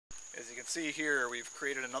can see here, we've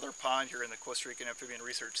created another pond here in the Costa Rican Amphibian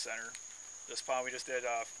Research Center. This pond we just did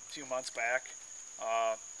a few months back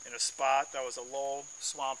in a spot that was a low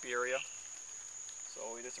swampy area. So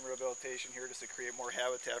we did some rehabilitation here just to create more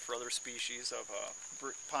habitat for other species of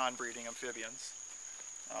pond breeding amphibians.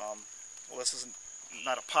 Well, this isn't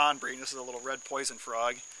not a pond breeding, this is a little red poison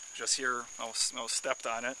frog. Just here, I stepped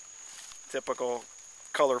on it. Typical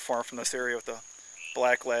color form from this area with the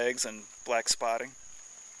black legs and black spotting.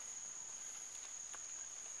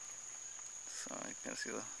 So you can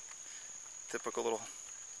see the typical little,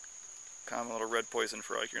 common little red poison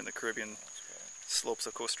frog here in the Caribbean slopes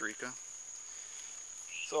of Costa Rica.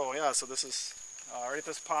 So yeah, so this is right at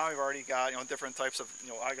this pond. We've already got different types of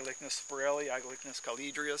Agalichnus spirelli, Agalichnus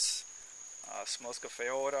calidrius, Smosca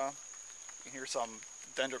feota. You can hear some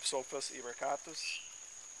Dendropsophis ibricatus.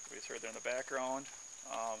 We just heard there in the background.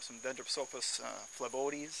 Some Dendropsophis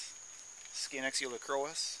phlebotes, Scanex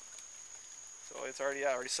ulacrois. So it's already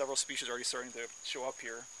several species already starting to show up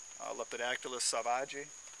here. Leptodactylus savage.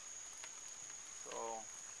 So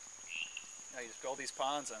yeah, you just build these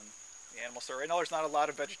ponds and the animals start. Right now there's not a lot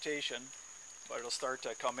of vegetation, but it'll start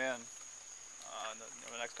to come in. In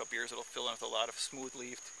the next couple years, it'll fill in with a lot of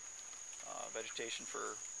smooth-leafed vegetation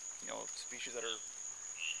for species that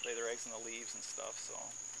lay their eggs in the leaves and stuff.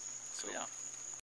 So yeah.